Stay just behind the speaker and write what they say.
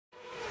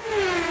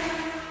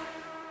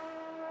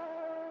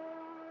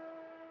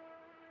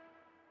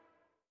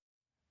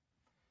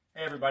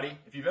everybody.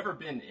 If you've ever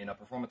been in a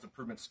performance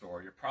improvement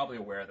store, you're probably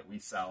aware that we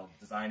sell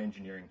design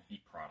engineering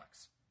heat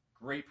products.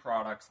 Great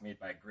products made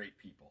by great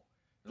people.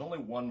 There's only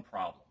one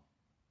problem.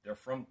 They're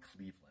from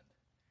Cleveland.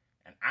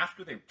 And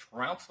after they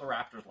trounced the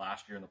Raptors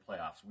last year in the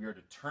playoffs, we are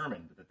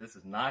determined that this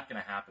is not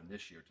going to happen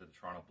this year to the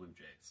Toronto Blue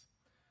Jays.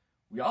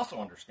 We also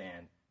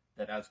understand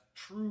that as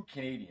true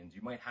Canadians,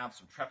 you might have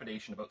some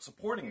trepidation about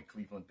supporting a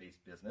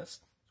Cleveland-based business.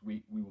 So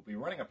we will be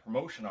running a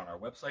promotion on our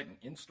website and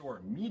in-store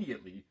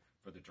immediately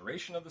for the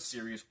duration of the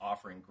series,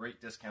 offering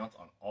great discounts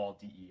on all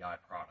DEI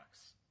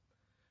products.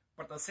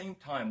 But at the same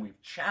time,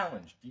 we've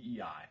challenged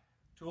DEI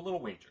to a little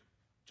wager,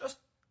 just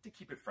to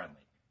keep it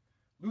friendly.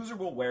 Loser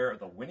will wear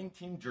the winning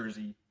team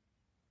jersey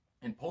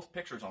and post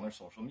pictures on their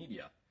social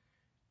media.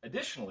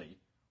 Additionally,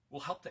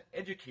 we'll help to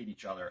educate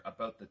each other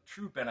about the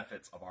true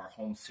benefits of our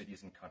home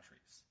cities and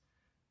countries.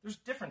 There's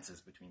differences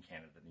between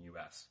Canada and the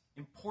US,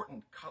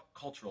 important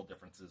cultural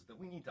differences that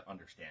we need to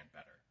understand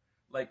better.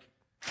 Like,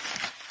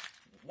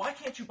 why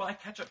can't you buy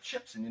ketchup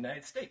chips in the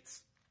United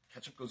States?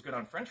 Ketchup goes good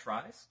on French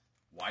fries.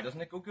 Why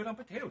doesn't it go good on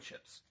potato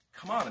chips?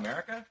 Come on,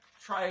 America,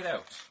 try it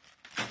out.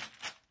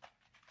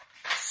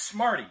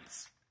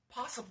 Smarties,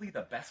 possibly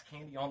the best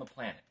candy on the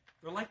planet.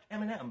 They're like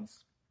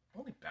M&Ms,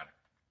 only better.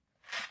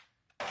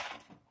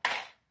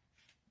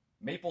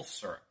 Maple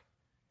syrup.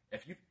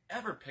 If you've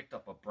ever picked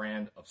up a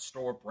brand of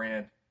store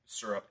brand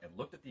syrup and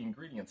looked at the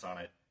ingredients on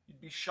it,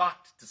 you'd be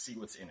shocked to see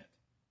what's in it.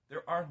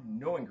 There are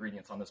no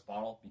ingredients on this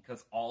bottle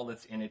because all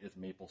that's in it is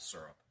maple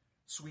syrup.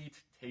 Sweet,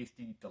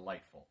 tasty,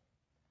 delightful.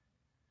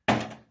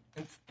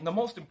 And the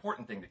most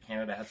important thing that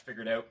Canada has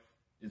figured out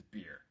is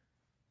beer.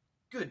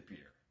 Good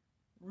beer.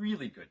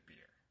 Really good beer.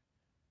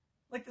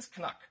 Like this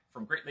Canuck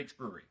from Great Lakes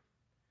Brewery.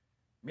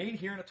 Made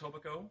here in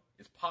Etobicoke,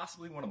 is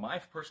possibly one of my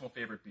personal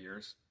favorite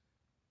beers.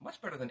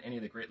 Much better than any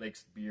of the Great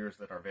Lakes beers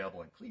that are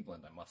available in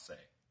Cleveland, I must say.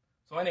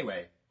 So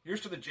anyway, here's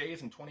to the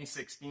Jays in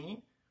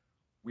 2016.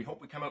 We hope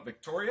we come out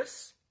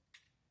victorious.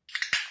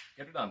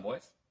 Get it done,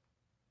 boys.